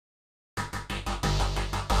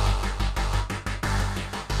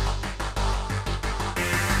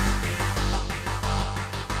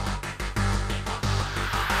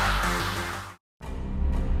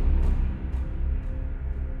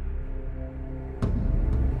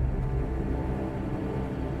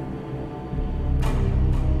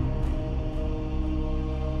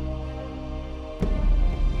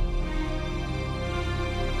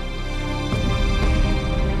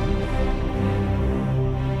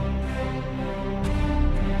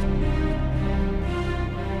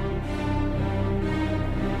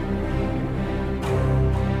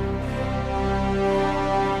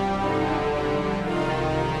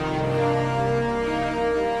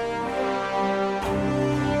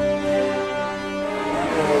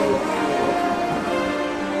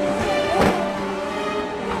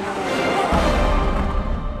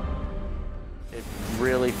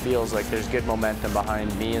feels like there's good momentum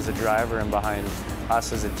behind me as a driver and behind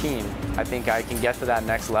us as a team, I think I can get to that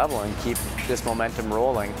next level and keep this momentum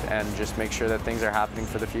rolling and just make sure that things are happening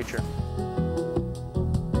for the future.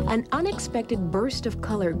 An unexpected burst of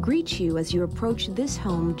color greets you as you approach this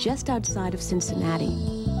home just outside of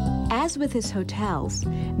Cincinnati. As with his hotels,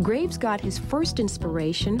 Graves got his first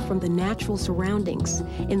inspiration from the natural surroundings.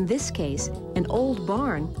 In this case, an old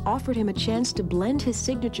barn offered him a chance to blend his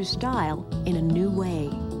signature style in a new way.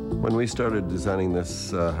 When we started designing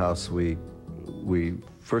this house, we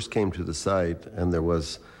first came to the site, and there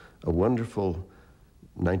was a wonderful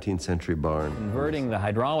 19th century barn. Converting the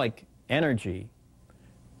hydraulic energy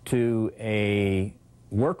to a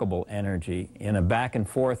workable energy in a back and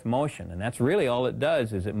forth motion, and that's really all it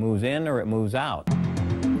does, is it moves in or it moves out.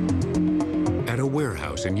 At a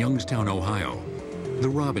warehouse in Youngstown, Ohio, the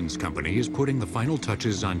Robbins Company is putting the final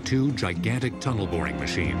touches on 2 gigantic tunnel boring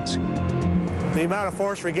machines. The amount of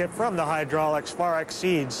force we get from the hydraulics far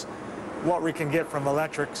exceeds what we can get from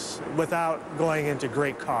electrics without going into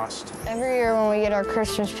great cost. Every year when we get our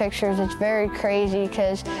Christmas pictures, it's very crazy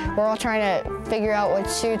because we're all trying to figure out what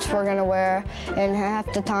suits we're going to wear, and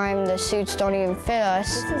half the time the suits don't even fit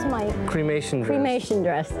us. This is my cremation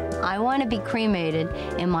dress. I want to be cremated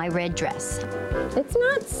in my red dress. It's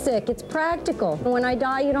not sick, it's practical. When I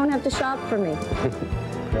die, you don't have to shop for me.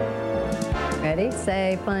 Ready?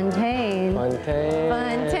 Say Fontaine. Fontaine.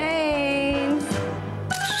 Fontaine.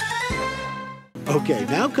 Okay,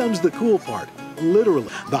 now comes the cool part. Literally,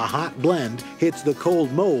 the hot blend hits the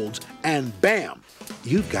cold molds, and bam,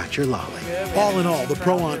 you've got your lolly. All in all, the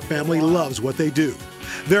Pro-Aunt family loves what they do.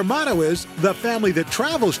 Their motto is, the family that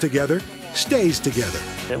travels together stays together.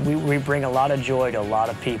 We bring a lot of joy to a lot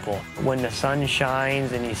of people. When the sun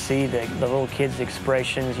shines and you see the little kids'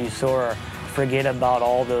 expressions, you sort of forget about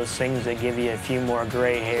all those things that give you a few more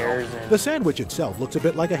gray hairs. The sandwich itself looks a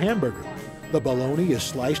bit like a hamburger. The bologna is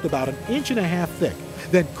sliced about 1.5 inches thick,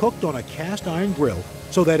 then cooked on a cast iron grill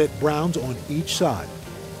so that it browns on each side.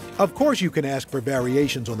 Of course, you can ask for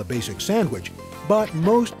variations on the basic sandwich, but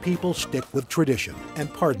most people stick with tradition.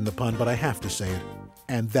 And pardon the pun, but I have to say it,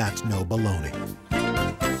 and that's no bologna.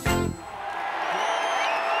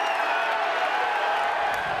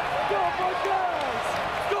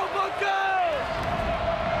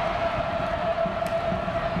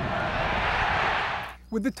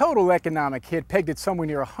 With the total economic hit pegged at somewhere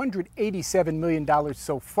near $187 million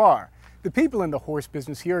so far, the people in the horse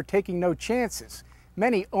business here are taking no chances.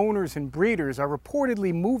 Many owners and breeders are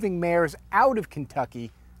reportedly moving mares out of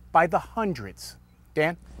Kentucky by the hundreds.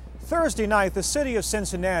 Dan? Thursday night, the city of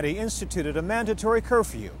Cincinnati instituted a mandatory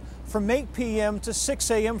curfew from 8 p.m. to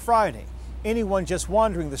 6 a.m. Friday. Anyone just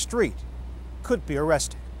wandering the street could be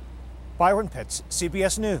arrested. Byron Pitts,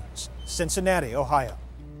 CBS News, Cincinnati, Ohio.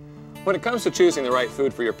 When it comes to choosing the right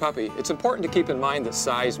food for your puppy, it's important to keep in mind that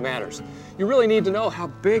size matters. You really need to know how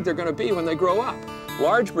big they're going to be when they grow up.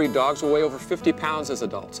 Large breed dogs will weigh over 50 pounds as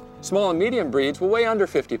adults. Small and medium breeds will weigh under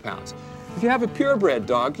 50 pounds. If you have a purebred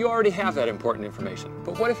dog, you already have that important information.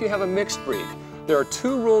 But what if you have a mixed breed? There are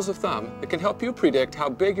 2 rules of thumb that can help you predict how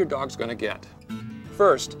big your dog's going to get.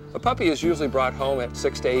 First, a puppy is usually brought home at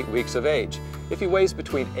 6 to 8 weeks of age. If he weighs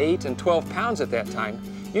between 8 and 12 pounds at that time,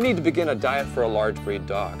 you need to begin a diet for a large breed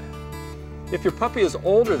dog. If your puppy is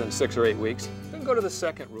older than 6 or 8 weeks, then go to the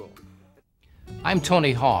second rule. I'm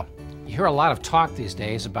Tony Hall. You hear a lot of talk these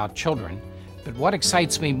days about children, but what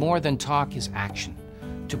excites me more than talk is action,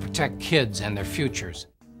 to protect kids and their futures.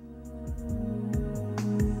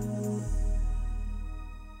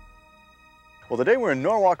 Well, today we're in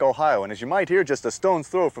Norwalk, Ohio, and as you might hear, just a stone's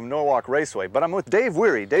throw from Norwalk Raceway. But I'm with Dave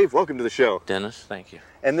Weary. Dave, welcome to the show. Dennis, thank you.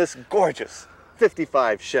 And this gorgeous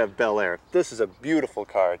 55 Chev Bel Air. This is a beautiful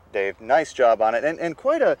car, Dave. Nice job on it, and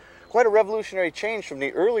quite a revolutionary change from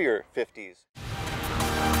the earlier 50s.